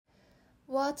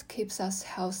What keeps us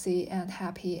healthy and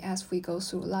happy as we go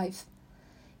through life?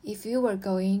 If you were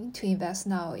going to invest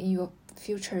now in your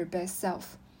future best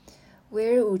self,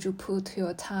 where would you put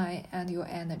your time and your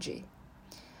energy?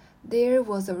 There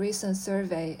was a recent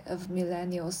survey of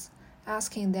millennials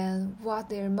asking them what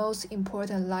their most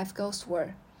important life goals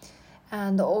were,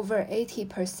 and over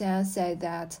 80% said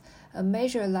that a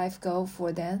major life goal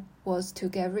for them was to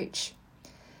get rich.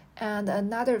 And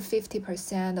another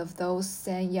 50% of those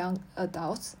same young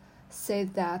adults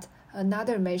said that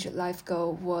another major life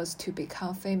goal was to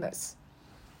become famous.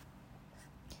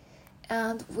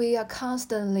 And we are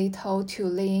constantly told to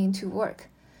lean into work,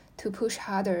 to push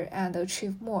harder and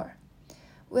achieve more.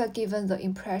 We are given the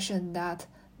impression that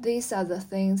these are the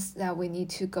things that we need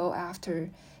to go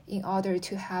after in order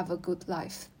to have a good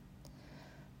life.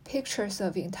 Pictures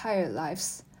of entire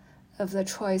lives, of the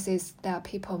choices that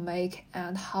people make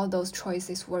and how those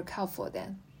choices work out for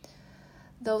them.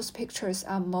 Those pictures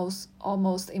are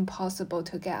almost impossible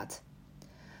to get.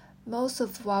 Most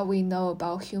of what we know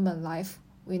about human life,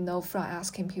 we know from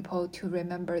asking people to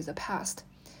remember the past.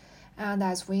 And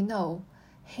as we know,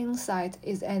 hindsight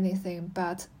is anything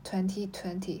but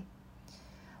 20/20.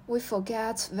 We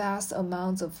forget vast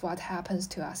amounts of what happens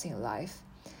to us in life,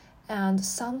 and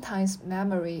sometimes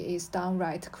memory is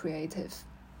downright creative.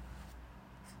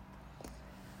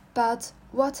 But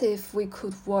what if we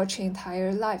could watch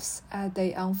entire lives as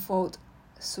they unfold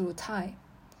through time?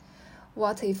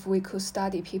 What if we could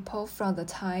study people from the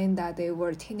time that they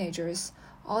were teenagers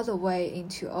all the way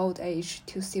into old age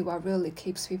to see what really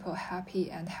keeps people happy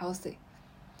and healthy?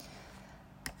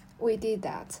 We did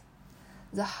that.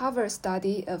 The Harvard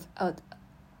study of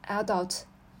adult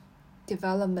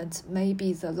development may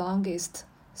be the longest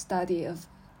study of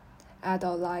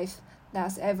adult life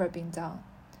that's ever been done.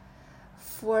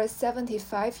 For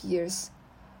 75 years,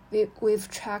 we've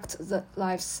tracked the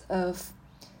lives of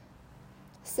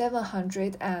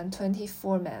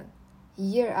 724 men,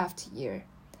 year after year,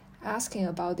 asking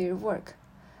about their work,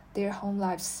 their home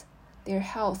lives, their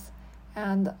health,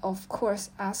 and of course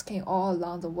asking all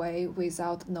along the way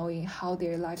without knowing how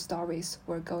their life stories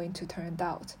were going to turn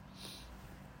out.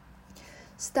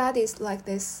 Studies like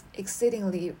this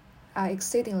are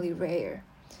exceedingly rare.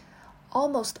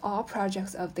 Almost all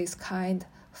projects of this kind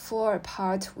fall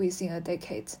apart within a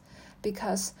decade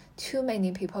because too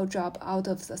many people drop out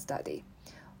of the study,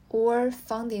 or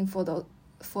funding for the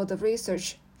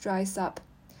research dries up,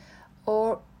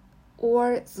 or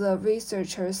the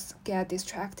researchers get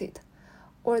distracted,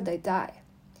 or they die,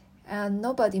 and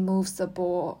nobody moves the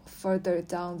ball further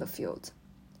down the field.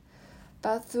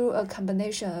 But through a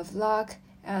combination of luck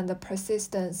and the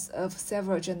persistence of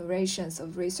several generations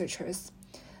of researchers,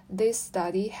 this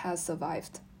study has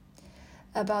survived.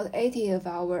 About 80 of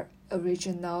our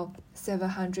original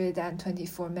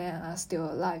 724 men are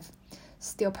still alive,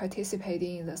 still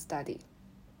participating in the study.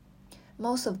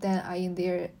 Most of them are in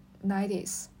their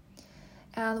 90s,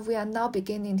 and we are now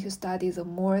beginning to study the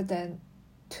more than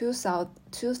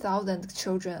 2,000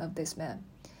 children of these men,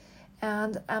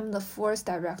 and I'm the fourth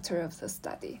director of the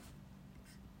study.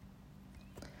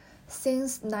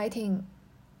 Since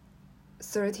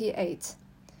 1938,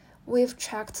 we've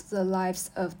tracked the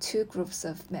lives of two groups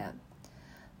of men.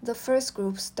 The first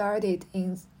group started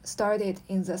in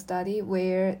the study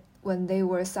when they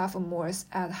were sophomores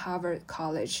at Harvard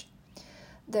College.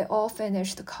 They all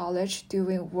finished college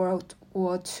during World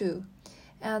War II,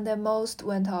 and then most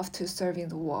went off to serve in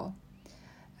the war.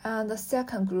 And the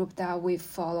second group that we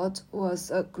followed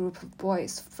was a group of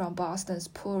boys from Boston's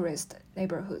poorest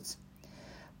neighborhoods.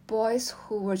 Boys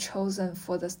who were chosen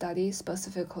for the study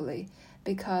specifically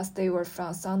because they were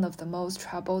from some of the most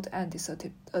troubled and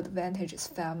disadvantaged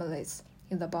families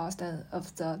in the Boston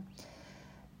of the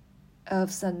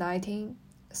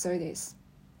 1930s.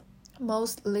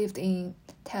 Most lived in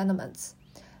tenements,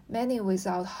 many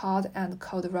without hot and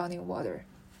cold running water.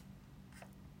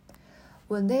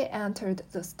 When they entered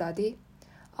the study,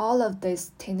 all of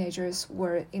these teenagers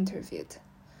were interviewed.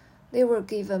 They were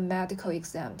given medical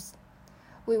exams.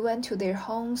 We went to their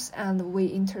homes and we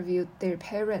interviewed their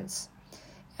parents.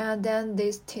 And then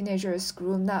these teenagers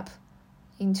grew up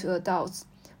into adults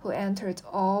who entered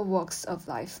all walks of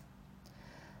life.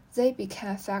 They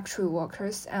became factory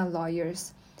workers and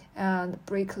lawyers and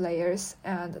bricklayers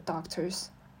and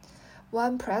doctors.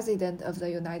 One president of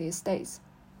the United States.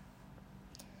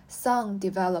 Some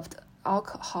developed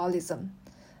alcoholism.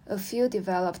 A few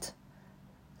developed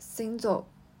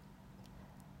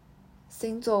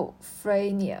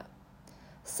schizophrenia.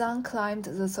 Some climbed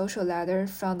the social ladder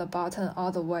from the bottom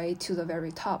all the way to the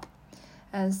very top,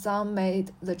 and some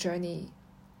made the journey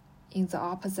in the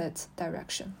opposite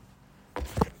direction.